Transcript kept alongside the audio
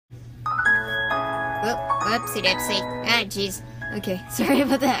Whoopsie dipsy. Ah, jeez. Okay, sorry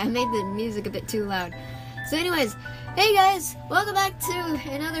about that. I made the music a bit too loud. So anyways, hey guys, welcome back to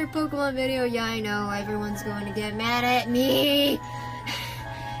another Pokemon video. Yeah, I know, everyone's going to get mad at me.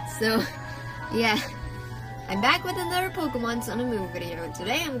 So, yeah. I'm back with another Pokemon Sun and Moon video.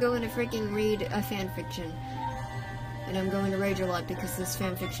 Today I'm going to freaking read a fanfiction. And I'm going to rage a lot because this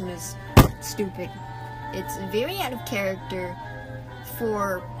fanfiction is stupid. It's very out of character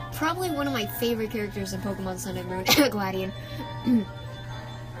for probably one of my favorite characters in Pokemon Sun and Moon, Gladion.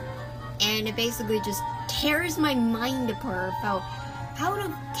 And it basically just tears my mind apart about out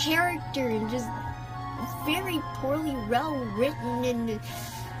of character and just very poorly well written and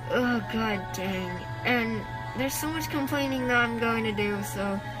oh god dang. And there's so much complaining that I'm going to do,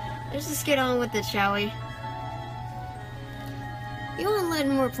 so let's just get on with it, shall we? You and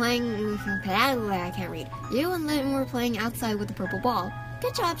Lillie were playing I can't read. You and Lillie were playing outside with the purple ball.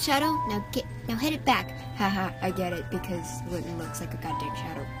 Good job, Shadow. Now hit it back. Haha, I get it, because Lillie looks like a goddamn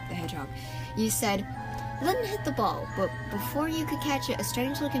Shadow the Hedgehog. You said, Lillie hit the ball, but before you could catch it, a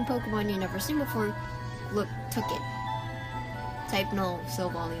strange-looking Pokemon you never seen before took it. Type null,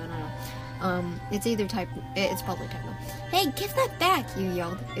 Silvally, I don't know. It's probably type null. Hey, give that back, you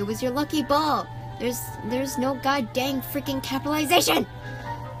yelled. It was your lucky ball. There's no god dang freaking capitalization!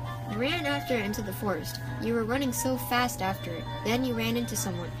 You ran after it into the forest. You were running so fast after it. Then you ran into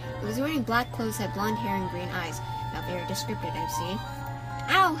someone. It was wearing black clothes, had blonde hair and green eyes. Not very descriptive, I've seen.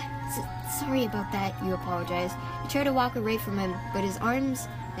 Ow! Sorry about that, you apologized. You tried to walk away from him, but his arms...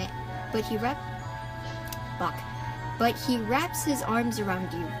 But he wraps his arms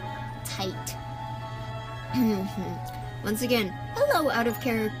around you. Tight. Once again, hello, out of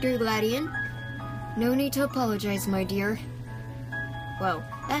character, Gladion. No need to apologize, my dear. Whoa.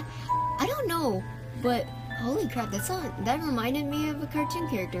 I don't know, but holy crap, that reminded me of a cartoon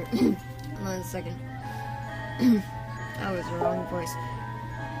character. Hold on a second. That was the wrong voice.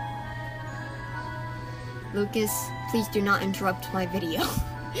 Lucas, please do not interrupt my video.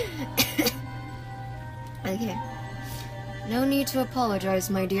 Okay. No need to apologize,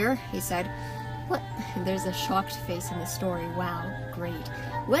 my dear, he said. What? There's a shocked face in the story. Wow, great.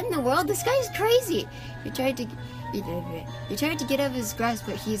 What in the world? This guy's crazy! You tried to get out of his grasp,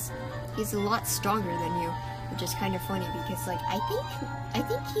 but he's a lot stronger than you, which is kind of funny because, like, I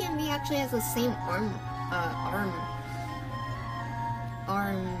think he and me actually has the same arm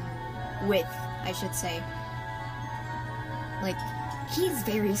width, I should say. Like, he's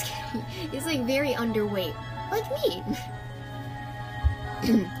very skinny. He's like very underweight, like me.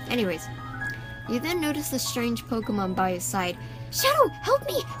 Anyways, you then notice a strange Pokemon by his side. Shadow, help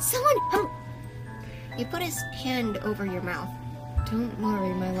me! Someone help! He put his hand over your mouth. Don't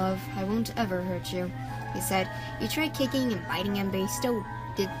worry, my love. I won't ever hurt you, he said. You tried kicking and biting him, but he still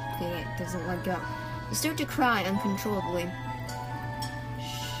doesn't let go. You start to cry uncontrollably.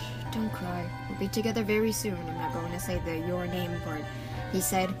 Shh, don't cry. We'll be together very soon. I'm not going to say the your name part, he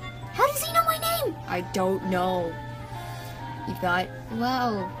said. How does he know my name? I don't know. You thought,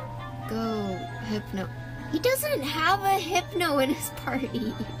 wow, go Hypno. He doesn't have a Hypno in his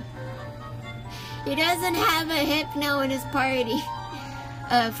party. He doesn't have a Hypno in his party.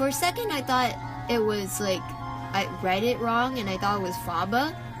 For a second I thought it was like, I read it wrong and I thought it was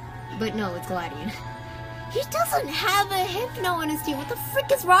Faba, but no, it's Gladion. He doesn't have a Hypno on his team. What the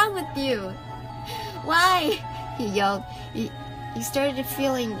frick is wrong with you? Why? He yelled. He started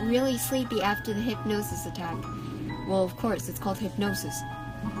feeling really sleepy after the hypnosis attack. Well, of course, it's called hypnosis.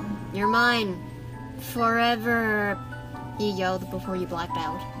 You're mine. Forever, he yelled before he blacked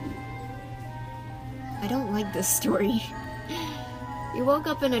out. I don't like this story. You woke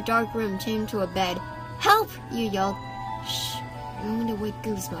up in a dark room chained to a bed. Help! You yelled. Shh, you're going to wake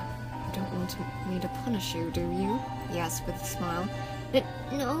Guzma. You don't want me to punish you, do you? He asked with a smile.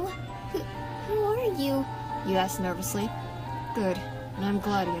 No. Who are you? You asked nervously. Good, and I'm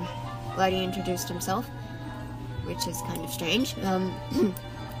Gladion. Gladion introduced himself, which is kind of strange.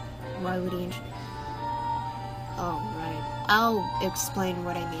 Why would he Oh, right. I'll explain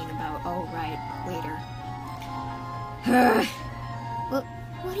what I mean about oh, right, later.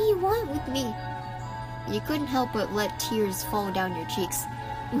 What do you want with me? You couldn't help but let tears fall down your cheeks.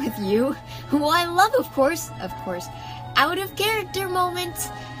 With you? Who I love, of course. Of course. Out of character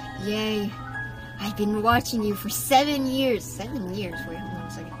moment. Yay. I've been watching you for 7 years. 7 years? Wait, hold on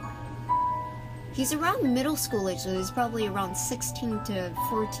a second. He's around middle school age, so he's probably around 16 to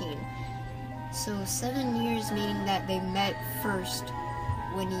 14. So 7 years meaning that they met first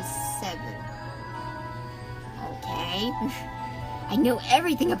when he's 7. Okay. I know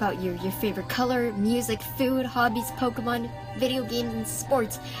everything about you. Your favorite color, music, food, hobbies, Pokemon, video games, and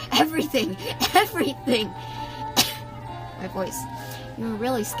sports. Everything. Everything. My voice. You're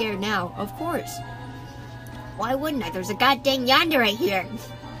really scared now. Of course. Why wouldn't I? There's a goddamn Yandere right here.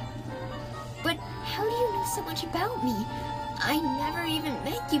 But how do you know so much about me? I never even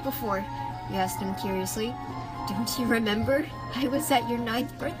met you before, he asked him curiously. Don't you remember? I was at your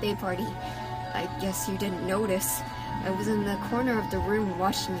 9th birthday party. I guess you didn't notice. I was in the corner of the room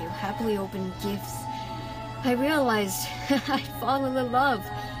watching you happily open gifts. I realized I'd fallen in love.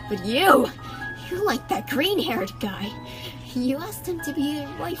 But you like that green-haired guy. You asked him to be your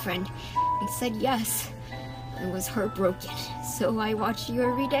boyfriend. He said yes. I was heartbroken, so I watched you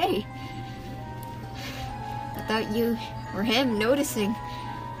every day. Without you or him noticing,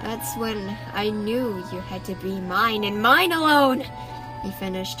 that's when I knew you had to be mine and mine alone, he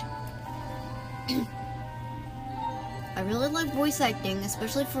finished. I really like voice acting,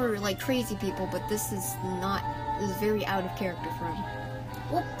 especially for like crazy people, but this is very out of character for him.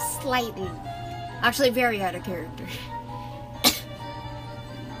 Whoops, slightly. Actually, very out of character.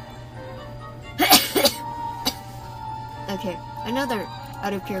 Okay, another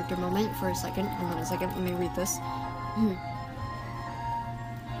out of character moment for a second. Hold on a second, let me read this.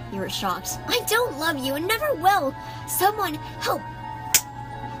 You were shocked. I don't love you and never will! Someone help!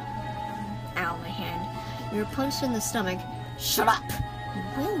 Ow, my hand. You were punched in the stomach. Shut up! You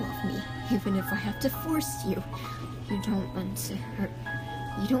will love me, even if I have to force you. You don't want to hurt.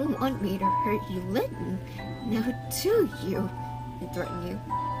 You don't want me to hurt you, Litten. Now do you? He threatened you.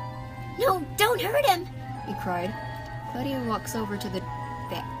 No, don't hurt him! He cried. Gladion walks over to the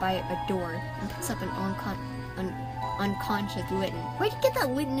by a door and picks up an unconscious Litten. Where'd you get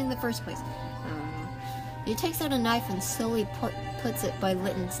that Litten in the first place? I don't know. He takes out a knife and slowly puts it by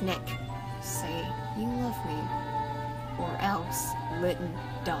Litten's neck. Say, you love me, or else Litten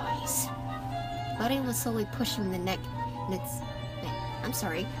dies. Gladion was slowly pushing the neck in its neck. I'm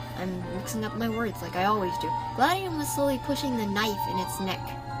sorry, I'm mixing up my words like I always do. Gladion was slowly pushing the knife in its neck.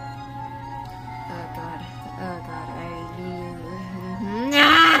 Oh god. Oh god.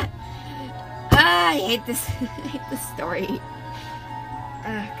 I hate this. I hate this story.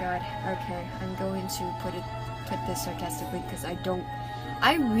 Oh god. Okay, I'm going to put this sarcastically because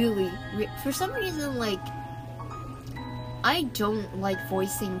I really, for some reason, like, I don't like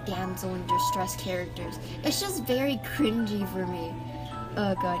voicing damsel in distress characters. It's just very cringy for me.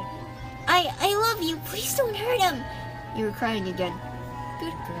 Oh god. I love you. Please don't hurt him. You were crying again.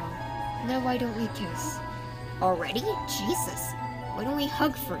 Good girl. Now why don't we kiss? Already? Jesus. Why don't we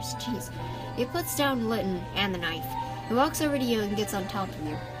hug first? Jeez. He puts down Litten and the knife. He walks over to you and gets on top of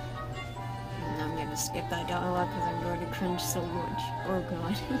you. And I'm gonna skip that dialogue because I'm going to cringe so much. Oh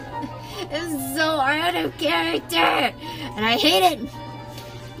god. It's so out of character! And I hate it!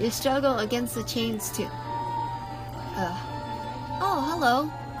 You struggle against the chains too. Oh,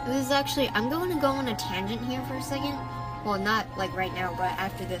 hello. This is actually, I'm going to go on a tangent here for a second. Well, not like right now, but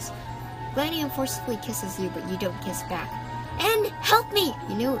after this. Gladion forcefully kisses you, but you don't kiss back. And help me!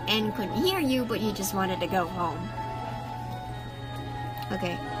 You knew N couldn't hear you, but you just wanted to go home.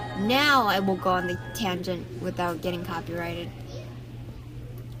 Okay, now I will go on the tangent without getting copyrighted.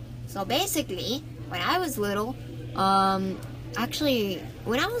 So basically, when I was little, actually,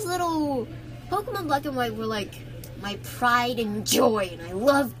 when I was little, Pokemon Black and White were like my pride and joy, and I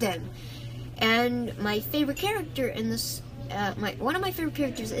loved them. And my favorite character in this, one of my favorite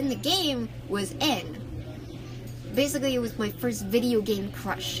characters in the game was N. Basically, it was my first video game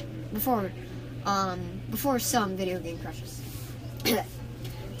crush before some video game crushes.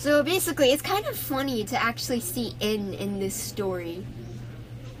 So basically, it's kind of funny to actually see N in this story,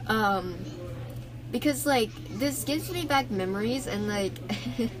 because like this gives me back memories and like,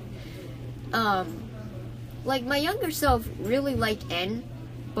 like my younger self really liked N,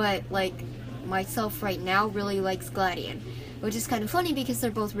 but like myself right now really likes Gladion, which is kind of funny because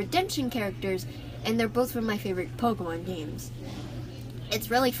they're both redemption characters. And they're both from my favorite Pokemon games. It's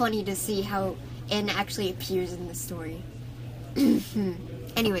really funny to see how N actually appears in the story.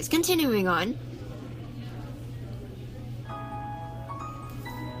 Anyways, continuing on.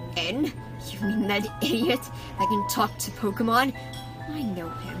 N? You mean that idiot that can talk to Pokemon? I know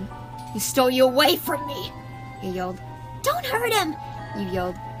him. He stole you away from me! You yelled. Don't hurt him! You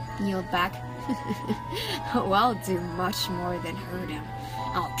yelled back. Oh, I'll do much more than hurt him.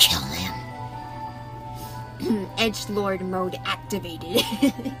 I'll kill him. Edgelord mode activated.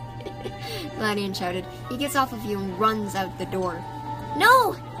 Gladion shouted. He gets off of you and runs out the door.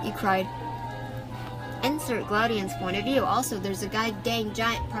 No! He cried. Insert Gladion's point of view. Also, there's a goddamn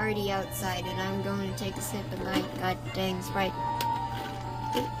giant party outside, and I'm going to take a sip of my goddamn Sprite.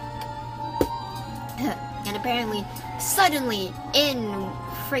 And apparently, suddenly,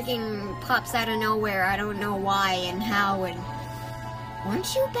 freaking pops out of nowhere. I don't know why and how and...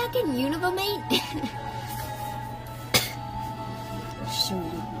 Weren't you back in Univa, mate? I'll show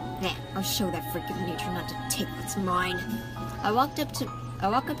you. Nah, I'll show that freaking nature not to take what's mine. I walk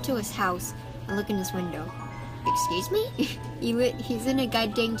up to his house and look in his window. Excuse me? He's in a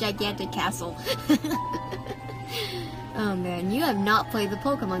goddamn gigantic castle. Oh man, you have not played the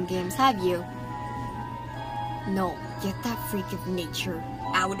Pokemon games, have you? No, get that freak of nature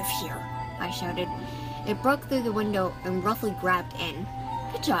out of here, I shouted. It broke through the window and roughly grabbed Anne.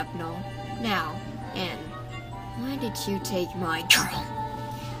 Good job, Noel. Now, Anne, why did you take my girl?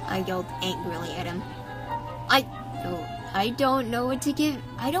 I yelled angrily at him. I don't know what to give.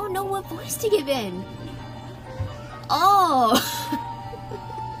 I don't know what voice to give in. Oh.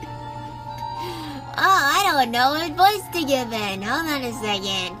 I don't know what voice to give in. Hold on a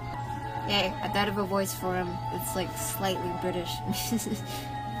second. Okay, I thought of a voice for him. It's like slightly British.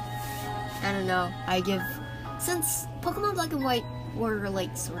 I don't know. Since Pokemon Black and White were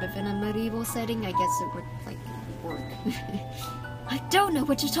like sort of in a medieval setting, I guess it would like work. I don't know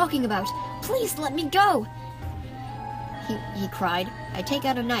what you're talking about. Please let me go. He cried. I take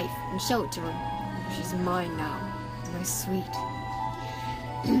out a knife and show it to him. She's mine now, my sweet.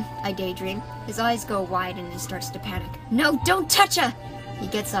 I daydream. His eyes go wide and he starts to panic. No, don't touch her! He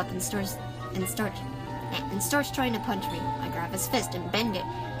gets up and starts trying to punch me. I grab his fist and bend it.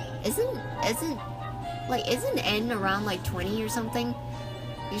 Isn't N around like 20 or something?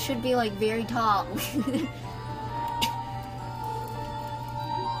 You should be like very tall.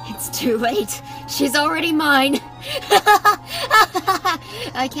 It's too late. She's already mine.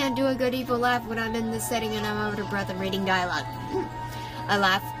 I can't do a good evil laugh when I'm in this setting and I'm out of breath and reading dialogue. I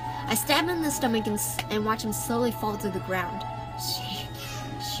laugh. I stab him in the stomach and watch him slowly fall to the ground.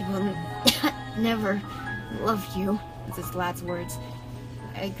 She will never love you. It's his last words.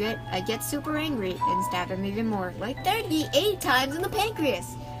 I get super angry and stab him even more, like 38 times in the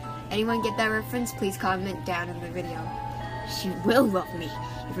pancreas. Anyone get that reference? Please comment down in the video. She will love me,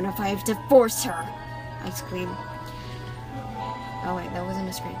 even if I have to force her. I scream. Oh wait, that wasn't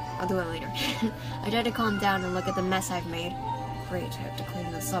a scream. I'll do it later. I try to calm down and look at the mess I've made. Great, I have to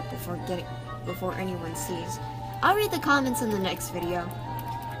clean this up before anyone sees. I'll read the comments in the next video.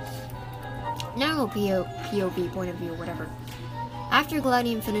 Now POV, point of view, whatever. After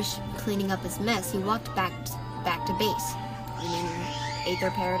Gladion finished cleaning up his mess, he walked back to base. In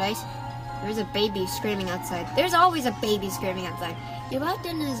Aether Paradise, there's a baby screaming outside. There's always a baby screaming outside. He walked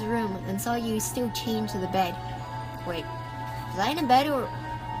into his room and saw you still chained to the bed. Wait, was I in a bed or...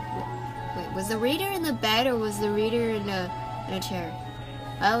 Wait, was the reader in the bed or was the reader in a chair?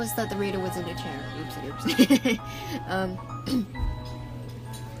 I always thought the reader was in a chair. Oops.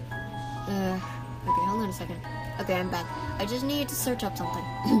 Okay, hold on a second. Okay, I'm back. I just needed to search up something.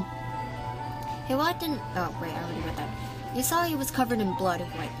 He walked in... Oh, wait, I already read that. You saw he was covered in blood.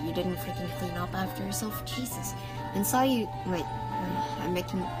 What, you didn't freaking clean up after yourself? Jesus. And saw you... Wait, I'm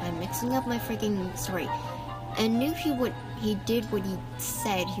mixing up my freaking story. And knew he did what he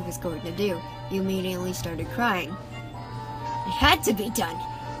said he was going to do. You immediately started crying. It had to be done.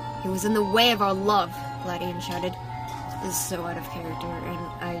 He was in the way of our love, Gladion shouted. This is so out of character, and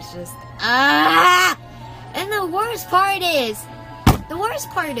I just... Ah! And the worst part is...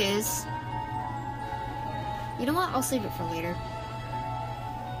 You know what? I'll save it for later.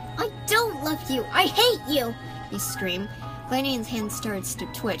 I don't love you! I hate you! He screamed. Gladion's hand starts to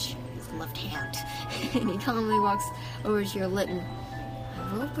twitch. His left hand. And he calmly walks over to your Litten.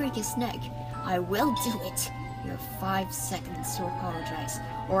 I will break his neck. I will do it. You have 5 seconds to apologize.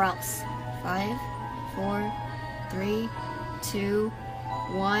 Or else. 5, 4, 3, 2,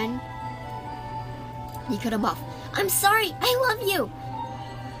 1... He cut him off. I'm sorry! I love you!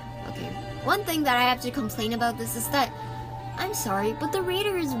 Okay, one thing that I have to complain about this is that I'm sorry, but the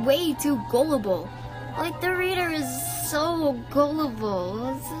reader is way too gullible. Like, the reader is so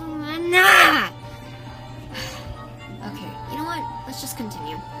gullible. Nah! Okay, you know what? Let's just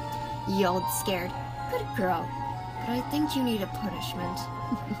continue. He yelled, scared. Good girl. But I think you need a punishment.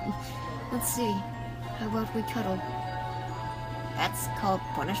 Let's see. How about we cuddle? That's called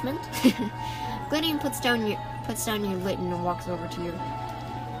punishment? Gladion puts down your Litten and walks over to you.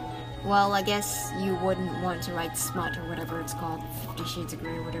 Well, I guess you wouldn't want to write smut or whatever it's called. 50 Shades of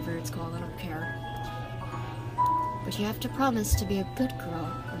Grey or whatever it's called, I don't care. But you have to promise to be a good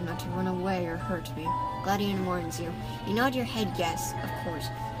girl and not to run away or hurt me. Gladion warns you. You nod your head yes, of course.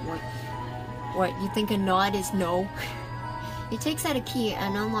 What, you think a nod is no? He takes out a key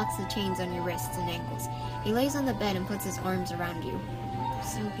and unlocks the chains on your wrists and ankles. He lays on the bed and puts his arms around you.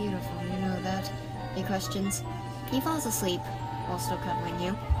 so beautiful, you know that? He questions. He falls asleep, while still cuddling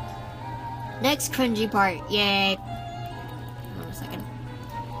you. Next cringy part, yay! Hold on a second.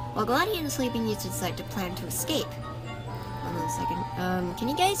 While Gladion is sleeping, you decide to plan to escape. Hold on a second. Can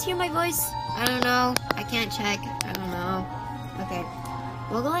you guys hear my voice? I don't know. I can't check. I don't know. Okay.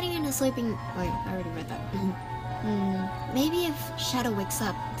 While Gladion is sleeping... Wait, I already read that. Maybe if Shadow wakes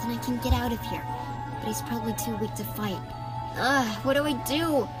up, then I can get out of here. But he's probably too weak to fight. Ugh, what do I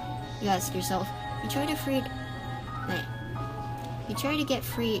do? You ask yourself. You try to get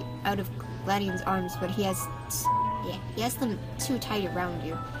free out of Gladion's arms, but he has them too tight around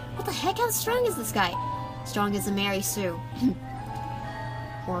you. What the heck? How strong is this guy? Strong as a Mary Sue.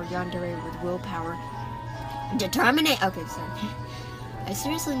 Or Yandere with willpower. Determinate. Okay, sorry. I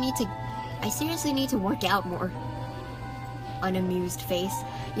seriously need to work out more. Unamused face.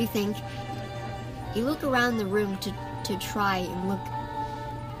 You think. You look around the room to try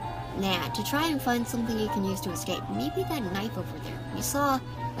and find something you can use to escape. Maybe that knife over there. You saw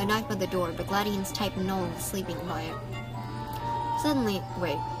a knife by the door, but Gladion's type Null was sleeping by it. Suddenly,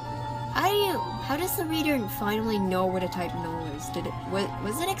 wait. How does the reader finally know what a type Null is?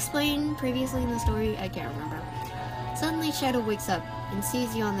 Was it explained previously in the story? I can't remember. Suddenly, Shadow wakes up and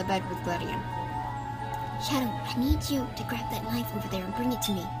sees you on the bed with Gladion. Shadow, I need you to grab that knife over there and bring it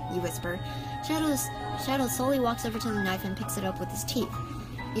to me, you whisper. Shadow slowly walks over to the knife and picks it up with his teeth.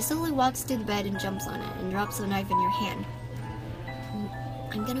 He slowly walks to the bed and jumps on it and drops the knife in your hand.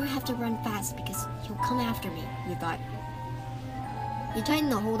 I'm gonna have to run fast because he'll come after me, you thought. You tighten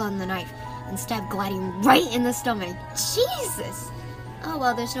the hold on the knife and stab Gladion right in the stomach. Jesus! Oh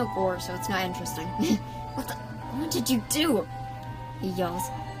well, there's no gore, so it's not interesting. What did you do? He yells,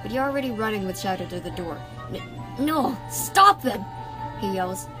 but you're already running with Shadow to the door. No! Stop them! He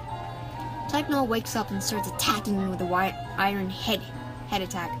yells. Type Null wakes up and starts attacking you with a iron head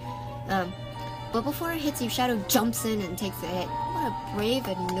attack. But before it hits you, Shadow jumps in and takes the hit. What a brave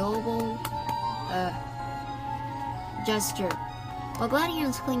and noble gesture. While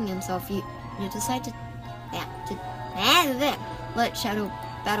Gladion's clinging himself, you decide to let Shadow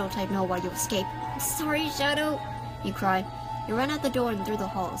battle Type Null while you escape. I'm sorry, Shadow, you cry. You run out the door and through the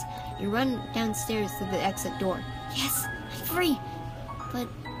halls. You run downstairs to the exit door. Yes, I'm free. But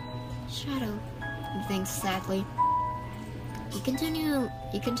Shadow, he thinks sadly. You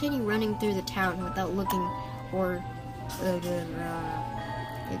continue running through the town without looking or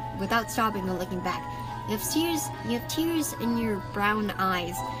without stopping or looking back. You have tears in your brown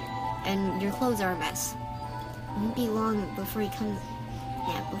eyes, and your clothes are a mess. It won't be long before he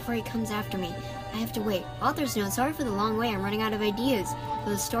comes after me. I have to wait. Author's note, sorry for the long way. I'm running out of ideas for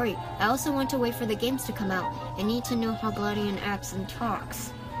the story. I also want to wait for the games to come out. I need to know how Gladion acts and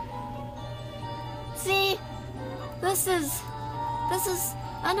talks. See? This is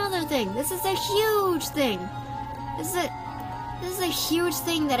another thing. This is a huge thing. This is a huge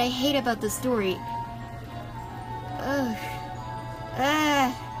thing that I hate about the story.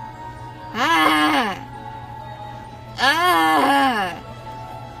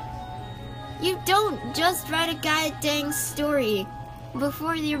 You don't just write a goddamn story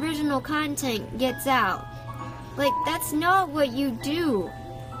before the original content gets out. Like, that's not what you do.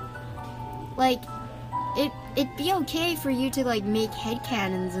 Like, it'd be okay for you to, like, make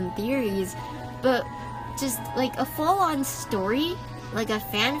headcanons and theories, but just, like, a full-on story, like a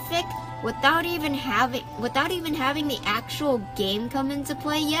fanfic, without even having the actual game come into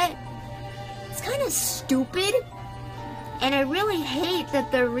play yet, it's kind of stupid. And I really hate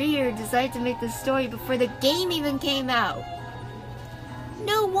that the reader decided to make the story before the game even came out.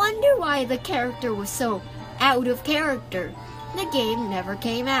 No wonder why the character was so out of character. The game never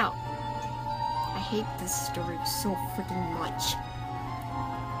came out. I hate this story so freaking much.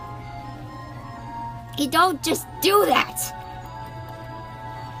 You don't just do that!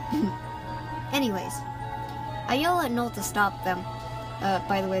 Anyways, I yell at Null to stop them.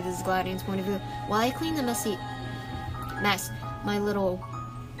 By the way, this is Gladion's point of view. While I clean the mess my little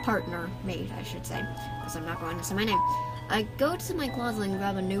partner made, I should say, because I'm not going to say my name. I go to my closet and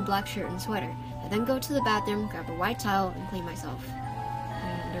grab a new black shirt and sweater. I then go to the bathroom, grab a white towel, and clean myself.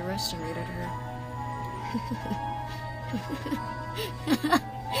 I underestimated her.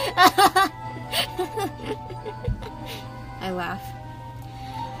 I laugh.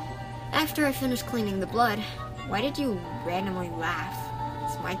 After I finish cleaning the blood, why did you randomly laugh?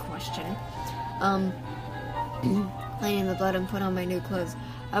 That's my question. Cleaning the blood and put on my new clothes.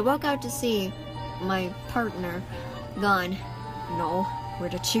 I walk out to see my partner gone. No, where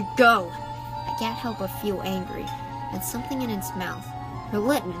did she go? I can't help but feel angry. And something in its mouth. Her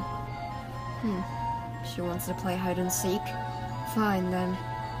litten. She wants to play hide and seek. Fine then.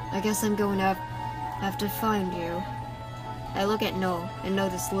 I guess I'm going to have to find you. I look at Noel and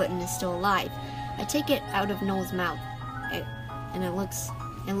notice Lytton is still alive. I take it out of Noel's mouth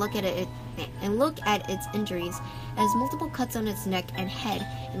and look at its injuries. It has multiple cuts on its neck and head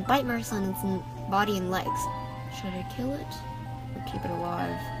and bite marks on its body and legs. Should I kill it or keep it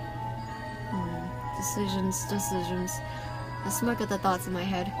alive? Decisions. I smirk at the thoughts in my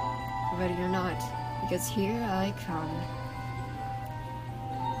head, ready or not, because here I come.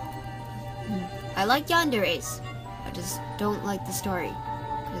 I like Yandere's. I just don't like the story,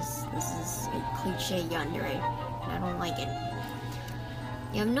 because this is a cliche Yandere, and I don't like it.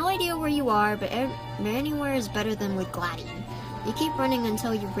 You have no idea where you are, but anywhere is better than with Gladion. You keep running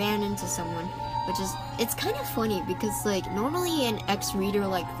until you ran into someone, it's kind of funny, because, like, normally an ex-reader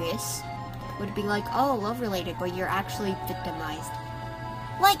like this would be like, oh, love-related, but you're actually victimized.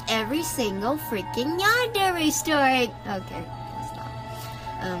 Like every single freaking Yandere story! Okay, stop.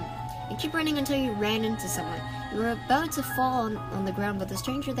 You keep running until you ran into someone. You were about to fall on the ground, but the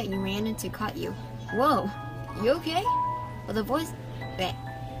stranger that you ran into caught you. Whoa, you okay? Well, the voice...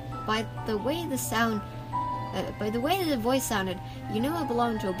 By the way the voice sounded, you knew it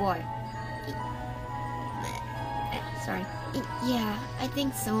belonged to a boy. Sorry. Yeah, I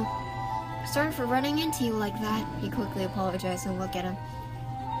think so. Sorry for running into you like that. He quickly apologized and looked at him.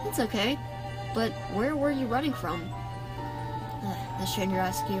 It's okay, but where were you running from? The stranger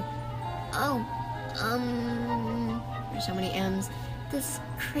asked you. Oh, there's so many M's. This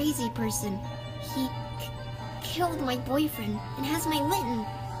crazy person, he killed my boyfriend and has my Lytton.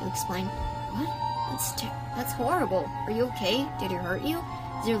 You explained. What? That's horrible. Are you okay? Did he hurt you?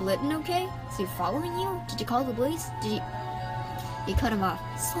 Is your Lytton okay? Is he following you? Did you call the police? You cut him off.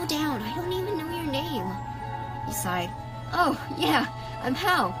 Slow down, I don't even know your name. He sighed. Oh, yeah, I'm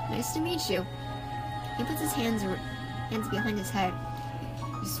Hal. Nice to meet you. He puts his hands behind his head.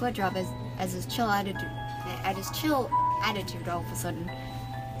 His sweat dropped at his chill attitude all of a sudden.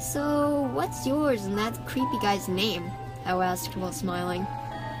 So, what's yours and that creepy guy's name? Hal asked while smiling.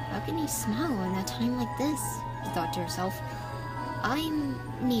 How can he smile in a time like this? He thought to herself. I'm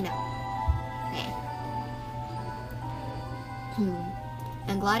Nina.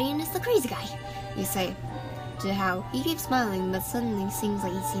 And Gladion is the crazy guy, you say. To Hal, he keeps smiling, but suddenly seems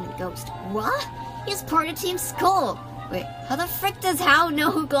like he's seen a ghost. What? He's part of Team Skull! Wait, how the frick does Hal know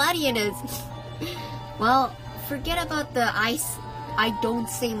who Gladion is? Well, forget about the I don't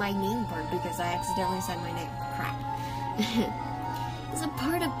say my name part, because I accidentally said my name. Crap. He's a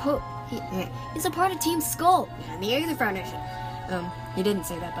part of Team Skull, and the other foundation. He didn't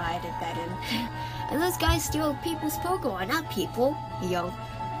say that, but I did that in. And those guys steal people's Pokemon, not people, he yelled.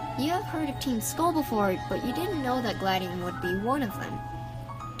 You have heard of Team Skull before, but you didn't know that Gladion would be one of them.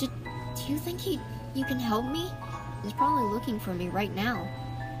 Do you think you can help me? He's probably looking for me right now,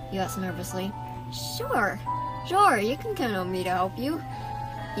 he asked nervously. Sure, you can count on me to help you.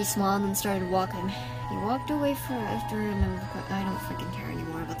 He smiled and started walking. He walked away after I don't freaking care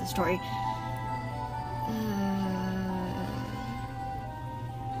anymore about the story.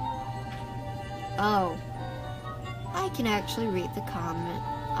 Oh, I can actually read the comment.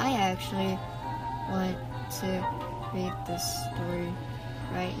 I actually want to read this story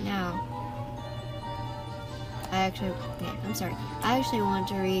right now. I actually want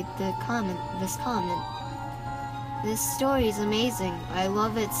to read this comment. This story is amazing. I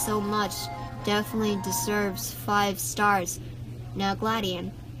love it so much. Definitely deserves 5 stars. Now,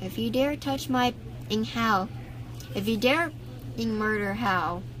 Gladion, if you dare touch my Hal, if you dare murder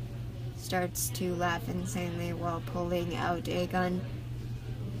Hal, starts to laugh insanely while pulling out a gun.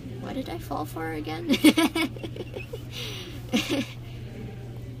 What did I fall for again?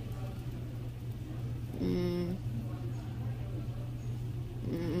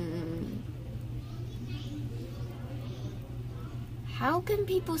 How can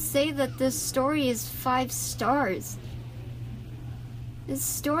people say that this story is 5 stars? This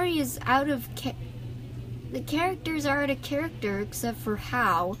story is out of the characters are out of character except for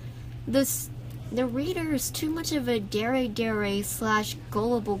Hal. The reader is too much of a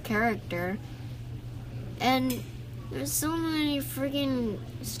dare/gullible character. And there's so many freaking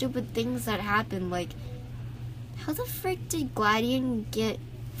stupid things that happen, like how the frick did Gladion get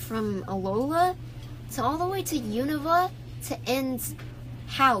from Alola to all the way to Unova to End's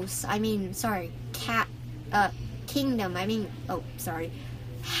house? Kingdom.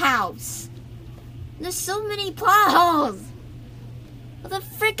 House. There's so many plot holes. What the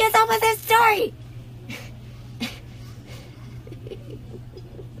frick is up with this story?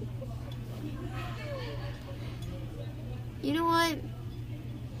 You know what?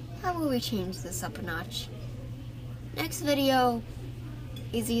 How about we change this up a notch? next video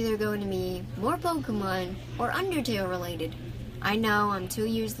is either going to be more Pokemon or Undertale related. I know I'm 2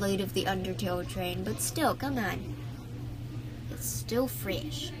 years late of the Undertale train, but still, come on. It's still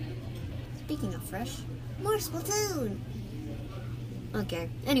fresh. Speaking of fresh, more Splatoon! Okay,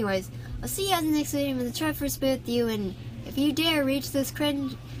 anyways, I'll see you guys in the next video. I'm gonna try first with you, and if you dare reach this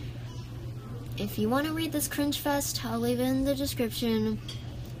cringe... If you want to read this cringe fest, I'll leave it in the description.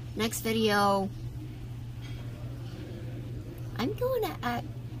 Next video... I'm going to act...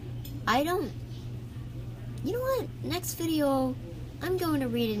 You know what? Next video, I'm going to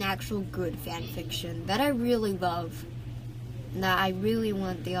read an actual good fanfiction that I really love. And that I really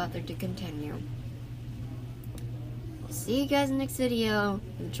want the author to continue. See you guys in the next video.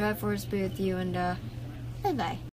 I'm Triforce with you, and bye-bye.